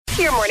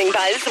Your Morning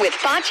Buzz with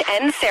Foch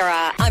and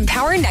Sarah on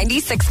Power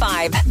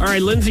 96.5. All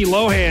right, Lindsay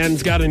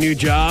Lohan's got a new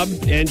job,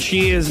 and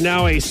she is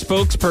now a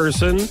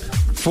spokesperson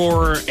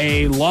for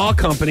a law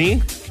company.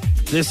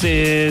 This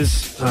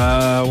is,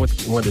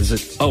 what is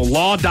it? Oh,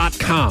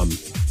 law.com.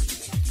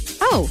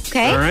 Oh,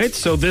 okay. All right,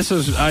 so this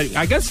is,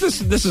 I guess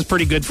this is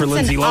pretty good for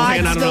Lindsay Lohan.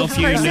 I don't know if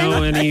you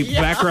know any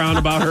background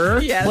about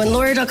her. Yes. When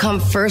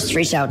Lawyer.com first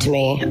reached out to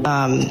me,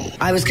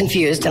 I was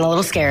confused and a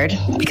little scared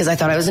because I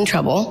thought I was in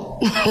trouble.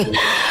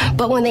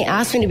 But when they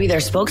asked me to be their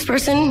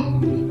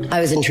spokesperson,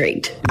 I was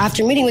intrigued.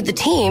 After meeting with the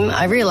team,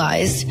 I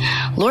realized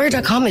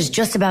Lawyer.com is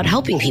just about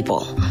helping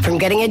people. From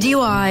getting a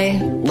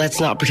DUI, let's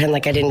not pretend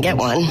like I didn't get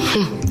one,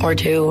 or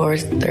two, or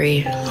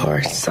three,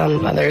 or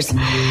some others.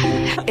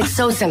 It's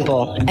so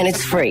simple, and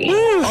it's free.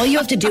 All you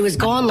have to do is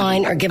go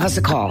online or give us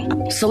a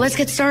call. So let's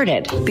get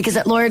started, because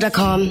at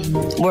Lawyer.com,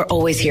 we're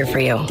always here for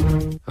you.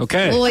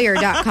 Okay.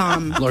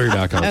 Lawyer.com.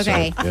 Lawyer.com. Okay.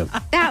 Sorry. Yeah.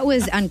 That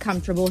was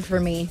uncomfortable for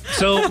me.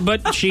 So,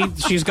 but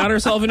she's got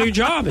herself a new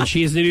job, and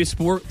she's the new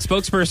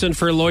spokesperson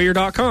for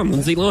Lawyer.com,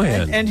 Lindsay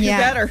Lohan. And who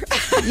better?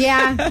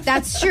 Yeah,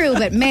 that's true.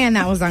 But man,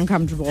 that was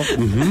uncomfortable.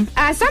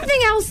 Mm-hmm.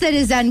 Something else that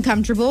is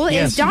uncomfortable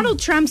is Donald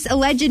Trump's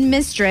alleged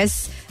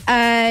mistress,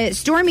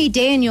 Stormy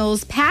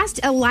Daniels, passed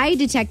a lie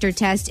detector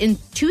test in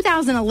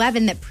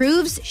 2011 that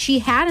proves she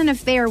had an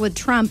affair with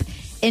Trump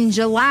in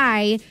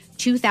July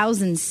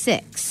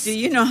 2006. Do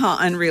you know how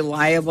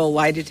unreliable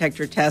lie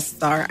detector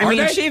tests are? I mean,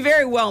 they? she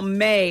very well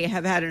may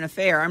have had an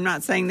affair. I'm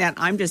not saying that.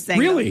 I'm just saying.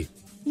 Really?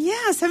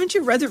 Yes. Haven't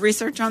you read the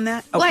research on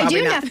that? Oh, Well, I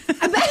probably do not.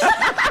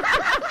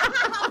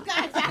 Oh,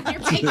 God, Dr.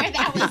 Baker,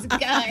 that was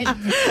good.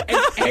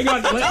 Hang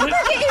on.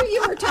 Who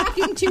you were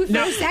talking to for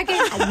a second?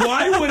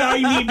 Why would I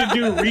need to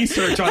do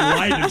research on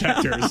lie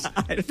detectors?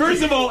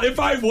 First of all, if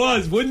I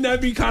was, wouldn't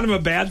that be kind of a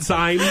bad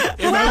sign? If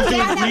I was doing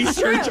that's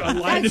research true. on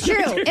lie That's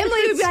detectors? true.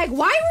 Emily would be like,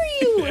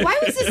 why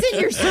was this in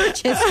your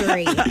search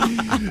history?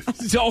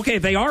 So, okay,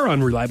 they are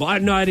unreliable. I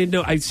didn't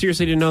know. I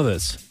seriously didn't know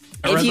this.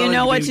 If you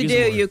know what to do,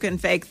 more. you can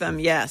fake them.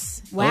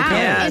 Yes. Wow. Okay.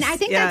 Yes, And I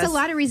think that's a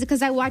lot of reasons,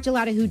 because I watch a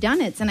lot of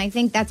whodunits, and I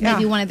think that's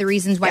maybe one of the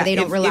reasons why they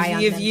don't rely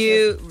on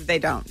them. They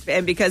don't.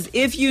 And because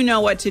if you know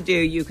what to do,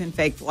 you can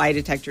fake lie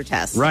detector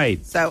tests.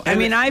 Right. So, I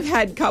mean, I've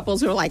had couples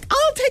who are like,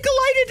 I'll take a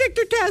lie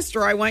detector test,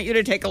 or I want you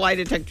to take a lie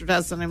detector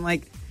test. And I'm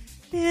like,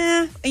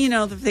 yeah,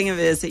 the thing of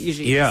it is that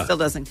usually still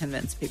doesn't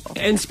convince people.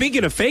 And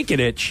speaking of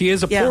faking it, she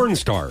is a porn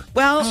star.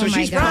 Well, so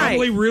she's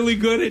probably really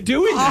good at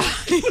doing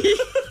that.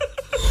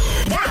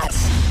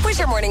 That was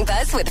Your Morning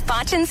Buzz with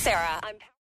Foch and Sarah.